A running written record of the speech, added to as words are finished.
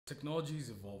Technology is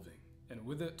evolving, and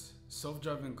with it,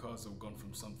 self-driving cars have gone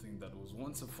from something that was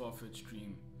once a far-fetched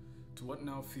dream to what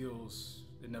now feels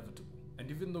inevitable. And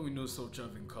even though we know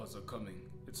self-driving cars are coming,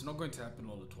 it's not going to happen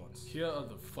all at once. Here are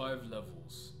the 5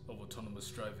 levels of autonomous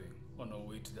driving on our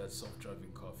way to that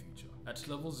self-driving car future. At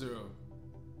level 0,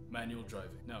 manual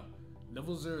driving. Now,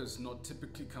 level 0 is not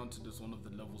typically counted as one of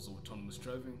the levels of autonomous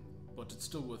driving, but it's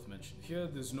still worth mentioning. Here,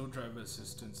 there's no driver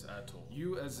assistance at all.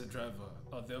 You as a driver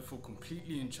are therefore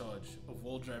completely in charge of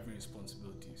all driving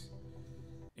responsibilities,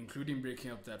 including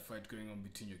breaking up that fight going on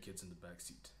between your kids in the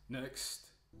backseat. Next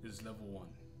is level 1,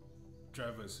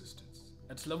 driver assistance.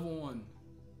 At level 1,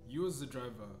 you as the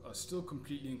driver are still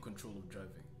completely in control of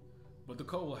driving, but the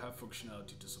car will have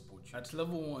functionality to support you. At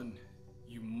level 1,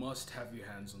 you must have your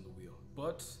hands on the wheel,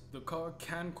 but the car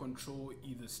can control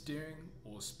either steering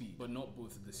or speed, but not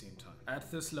both at the same time.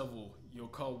 At this level, your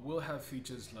car will have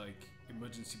features like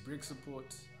emergency brake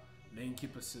support, lane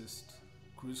keep assist,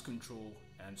 cruise control,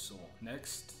 and so on.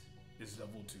 Next is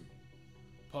level 2,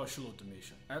 partial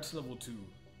automation. At level 2,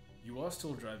 you are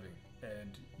still driving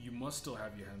and you must still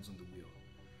have your hands on the wheel,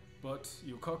 but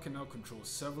your car can now control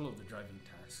several of the driving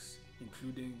tasks,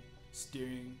 including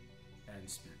steering and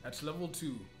speed. At level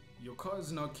 2, your car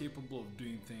is now capable of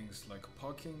doing things like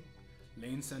parking,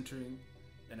 lane centering,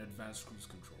 and advanced cruise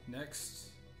control.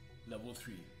 Next, level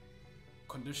 3,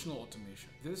 conditional automation.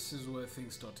 This is where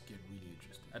things start to get really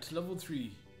interesting. At level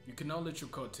 3, you can now let your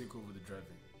car take over the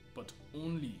driving, but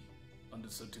only under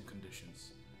certain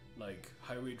conditions, like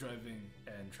highway driving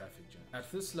and traffic jam.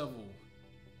 At this level,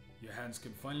 your hands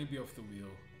can finally be off the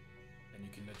wheel and you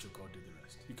can let your car do the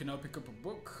rest. You can now pick up a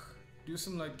book, do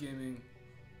some light gaming,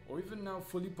 or even now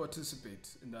fully participate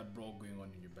in that brawl going on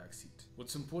in your backseat.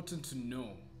 What's important to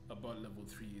know about level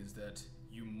 3 is that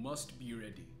you must be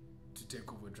ready to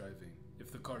take over driving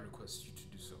if the car requests you to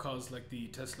do so. Cars like the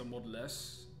Tesla Model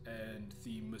S and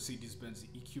the Mercedes-Benz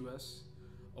EQS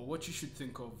are what you should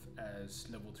think of as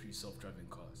level 3 self-driving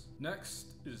cars. Next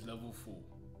is level 4,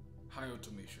 high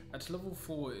automation. At level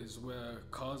 4 is where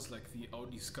cars like the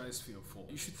Audi Skysphere fall.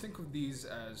 You should think of these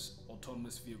as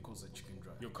autonomous vehicles that you can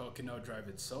drive. Your car can now drive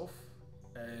itself,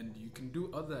 and you can do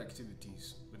other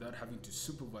activities without having to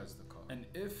supervise the car. And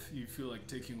if you feel like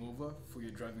taking over for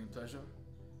your driving pleasure,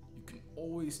 you can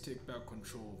always take back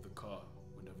control of the car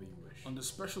whenever you wish. Under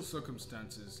special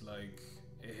circumstances like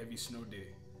a heavy snow day,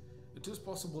 it is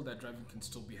possible that driving can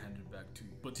still be handed back to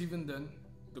you. But even then,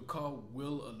 the car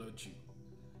will alert you.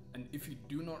 And if you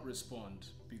do not respond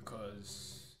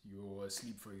because you're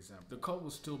asleep, for example, the car will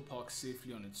still park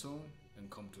safely on its own and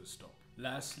come to a stop.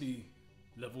 Lastly,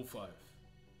 level 5,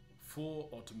 full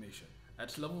automation.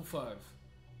 At level 5,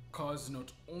 cars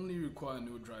not only require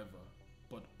no driver,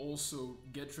 but also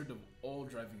get rid of all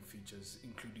driving features,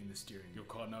 including the steering. Your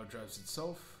car now drives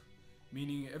itself,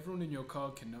 meaning everyone in your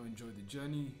car can now enjoy the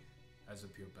journey as a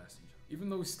pure passenger. Even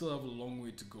though we still have a long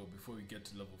way to go before we get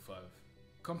to level 5,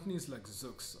 companies like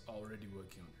Zoox are already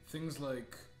working on it. Things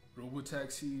like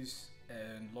robotaxis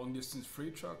and long-distance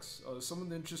freight trucks are some of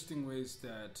the interesting ways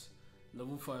that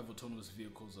level 5 autonomous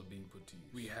vehicles are being put to use.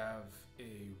 We have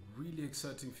a really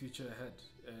exciting future ahead,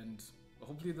 and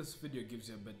hopefully this video gives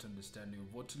you a better understanding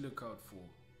of what to look out for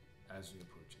as we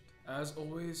approach it. As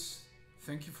always,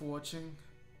 thank you for watching.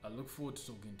 I look forward to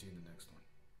talking to you in the next one.